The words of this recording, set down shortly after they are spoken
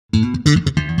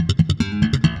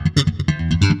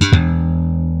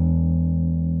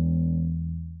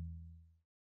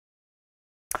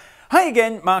Hi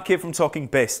again, Mark here from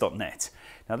Talkingbass.net.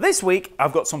 Now this week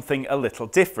I've got something a little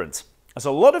different. As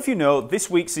a lot of you know, this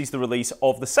week sees the release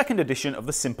of the second edition of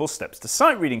the Simple Steps to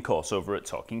Sight Reading course over at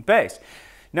Talkingbass.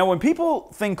 Now when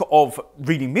people think of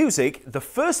reading music, the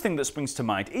first thing that springs to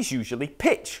mind is usually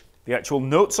pitch, the actual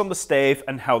notes on the stave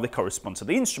and how they correspond to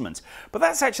the instrument. But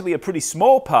that's actually a pretty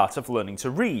small part of learning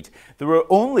to read. There are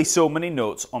only so many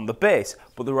notes on the bass,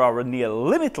 but there are a near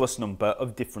limitless number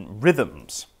of different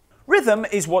rhythms. Rhythm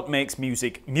is what makes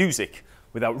music music.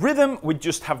 Without rhythm, we'd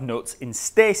just have notes in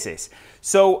stasis.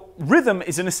 So rhythm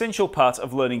is an essential part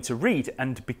of learning to read,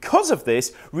 and because of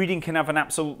this, reading can have an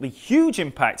absolutely huge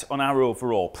impact on our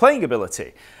overall playing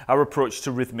ability. Our approach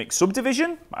to rhythmic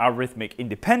subdivision, our rhythmic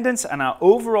independence, and our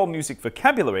overall music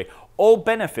vocabulary all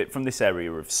benefit from this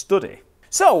area of study.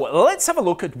 So let's have a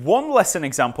look at one lesson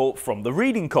example from the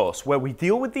reading course where we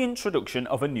deal with the introduction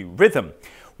of a new rhythm.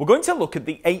 We're going to look at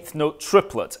the 8th note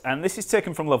triplet, and this is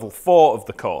taken from level 4 of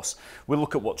the course. We'll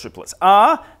look at what triplets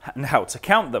are and how to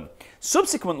count them.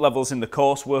 Subsequent levels in the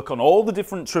course work on all the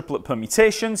different triplet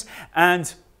permutations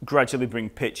and gradually bring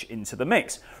pitch into the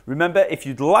mix. Remember, if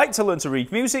you'd like to learn to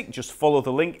read music, just follow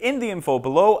the link in the info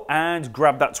below and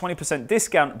grab that 20%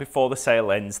 discount before the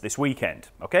sale ends this weekend.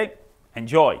 Okay?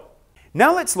 Enjoy!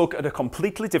 Now let's look at a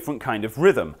completely different kind of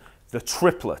rhythm, the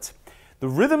triplet. The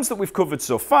rhythms that we've covered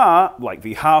so far, like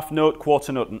the half note,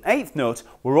 quarter note and 8th note,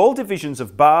 were all divisions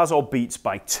of bars or beats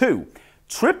by 2.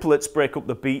 Triplets break up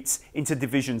the beats into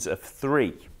divisions of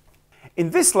 3.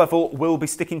 In this level, we'll be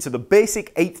sticking to the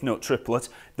basic 8th note triplet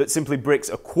that simply breaks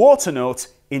a quarter note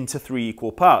into 3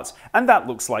 equal parts, and that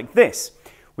looks like this.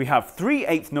 We have 3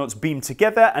 8th notes beamed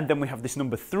together, and then we have this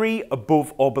number 3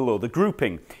 above or below the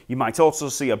grouping. You might also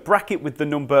see a bracket with the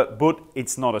number, but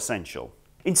it's not essential.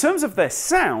 In terms of their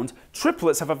sound,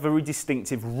 triplets have a very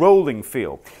distinctive rolling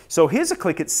feel. So here's a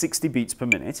click at 60 beats per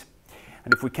minute,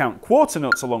 and if we count quarter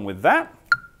notes along with that,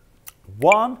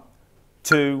 1,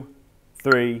 2,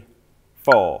 3,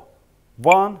 4.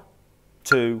 1,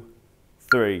 2,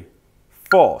 3,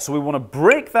 4. So we want to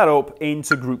break that up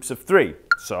into groups of 3.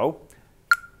 So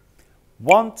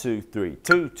 1, 2, 3,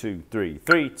 2, 2, 3,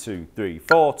 3, 2, 3,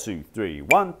 4, 2, 3,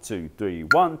 1, 2, 3,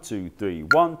 1, 2, 3,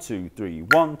 1, 2, 3,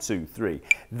 1, 2, 3.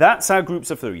 That's our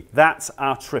groups of 3. That's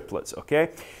our triplets,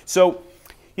 okay? So,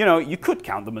 you know, you could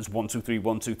count them as 1, 2, 3,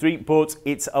 1, 2, 3, but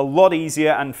it's a lot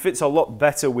easier and fits a lot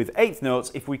better with 8th notes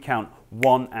if we count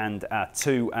 1 and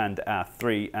 2 and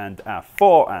 3 and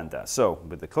 4 and so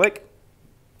with the click,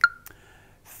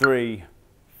 3,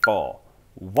 4.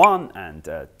 1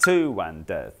 and 2 and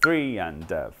 3 and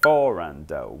 4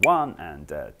 and 1 and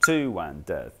 2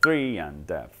 and 3 and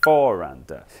 4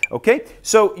 and okay,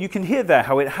 so you can hear there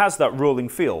how it has that rolling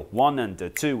feel. 1 and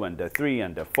 2 and 3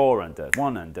 and 4 and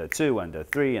 1 and 2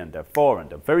 and 3 and 4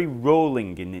 and very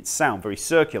rolling in its sound, very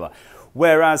circular.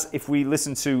 Whereas if we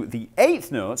listen to the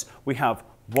 8th notes, we have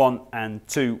 1 and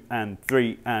 2 and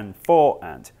 3 and 4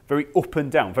 and very up and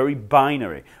down, very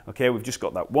binary. Okay, we've just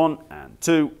got that 1 and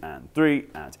 2 and 3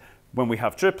 and when we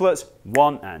have triplets,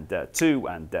 1 and 2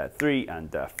 and 3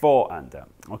 and 4 and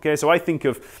okay, so I think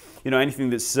of, you know, anything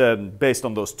that's based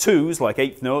on those 2s like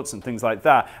 8th notes and things like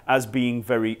that as being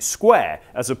very square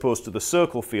as opposed to the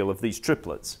circle feel of these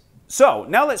triplets. So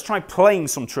now let's try playing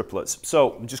some triplets.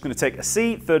 So I'm just going to take a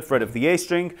C, 3rd fret of the A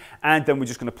string, and then we're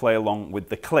just going to play along with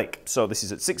the click. So this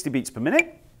is at 60 beats per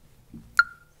minute.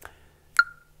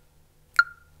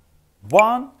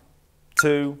 1,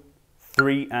 2,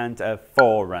 3 and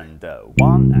 4 and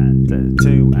 1 and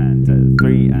 2 and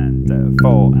 3 and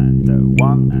 4 and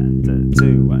 1 and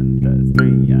 2 and 3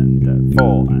 and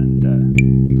 4 and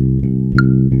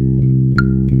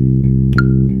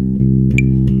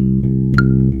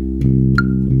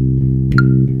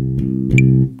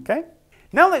okay.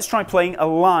 Now let's try playing a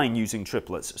line using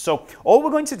triplets. So all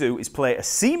we're going to do is play a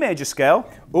C major scale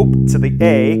up to the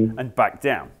A and back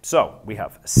down. So we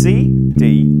have C,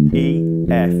 D, E,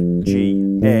 F,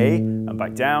 G, A, and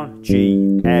back down,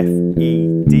 G, F,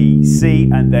 E, D, C,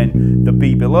 and then the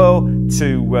B below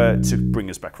to bring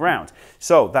us back around.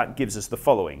 So that gives us the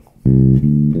following.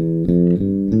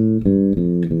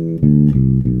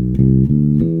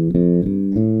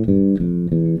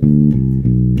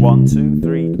 1, 2,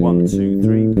 3, 1, 2,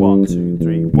 3, 1, 2,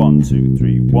 3, 1, 2,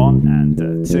 3, 1 and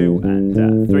 2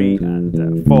 and 3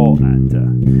 and 4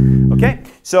 and okay,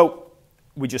 so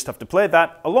we just have to play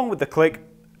that along with the click,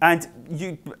 and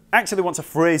you actually want to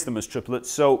phrase them as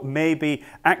triplets, so maybe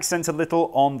accent a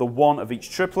little on the 1 of each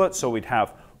triplet, so we'd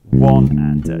have 1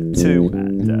 and 2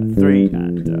 and 3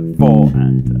 and 4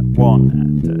 and 1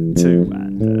 and 2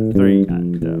 and 3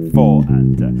 and 4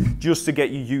 and just to get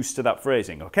you used to that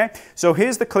phrasing, okay? So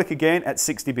here's the click again at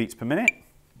 60 beats per minute.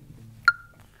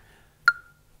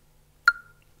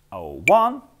 Oh,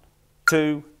 1,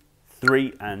 2,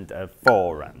 3, and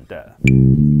 4, and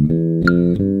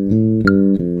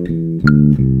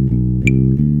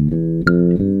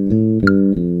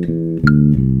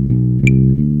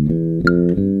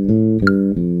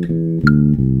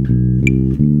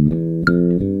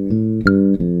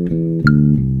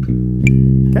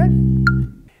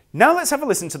Now let's have a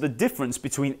listen to the difference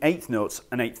between eighth notes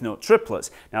and eighth note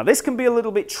triplets. Now this can be a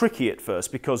little bit tricky at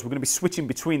first because we're going to be switching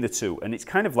between the two, and it's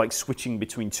kind of like switching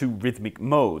between two rhythmic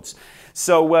modes.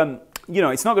 So, you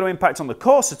know, it's not going to impact on the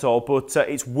course at all, but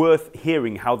it's worth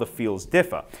hearing how the feels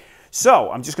differ. So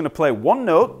I'm just going to play one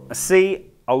note, a C,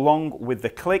 along with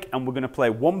the click, and we're going to play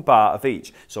one bar of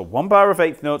each. So one bar of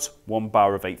eighth notes, one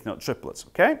bar of eighth note triplets,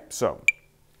 okay? So,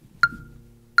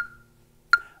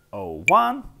 oh,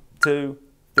 1, 2,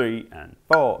 3, and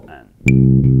 4, and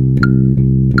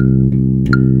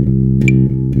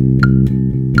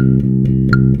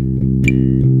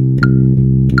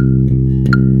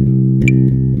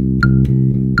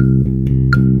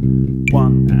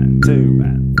 1 and 2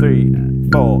 and 3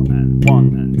 and 4 and 1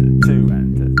 and 2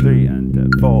 and 3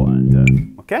 and 4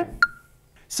 and okay?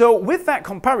 So with that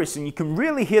comparison, you can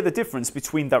really hear the difference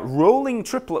between that rolling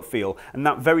triplet feel and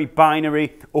that very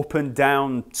binary up and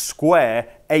down square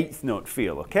eighth note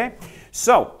feel, okay?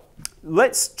 So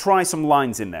let's try some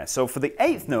lines in there. So for the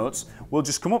eighth notes, we'll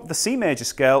just come up the C major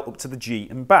scale up to the G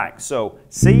and back. So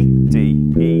C, D,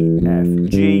 E, F,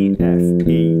 G, F,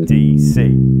 E, D, C,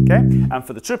 okay? And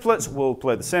for the triplets, we'll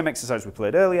play the same exercise we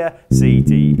played earlier. C,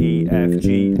 D, E, F,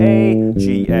 G, A,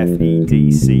 G, F, E,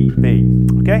 D, C, B,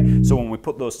 okay? So when we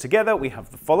put those together, we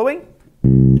have the following.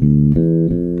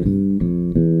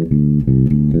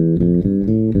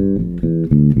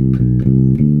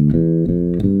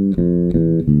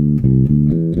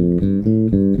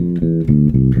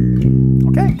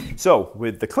 Okay, so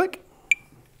with the click.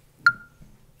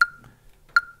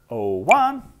 Oh,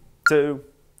 1, 2,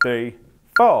 3,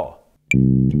 4.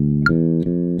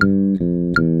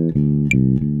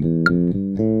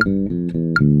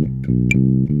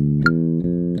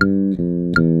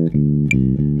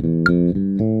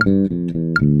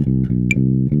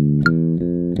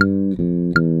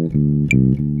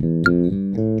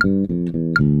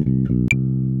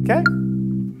 Okay?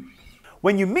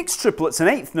 When you mix triplets and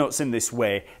eighth notes in this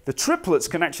way, the triplets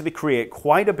can actually create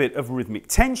quite a bit of rhythmic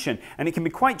tension, and it can be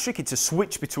quite tricky to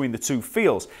switch between the two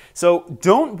feels. So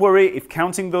don't worry if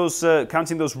counting those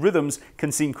rhythms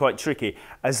can seem quite tricky.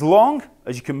 As long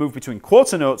as you can move between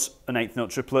quarter notes and eighth note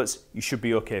triplets, you should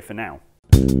be okay for now.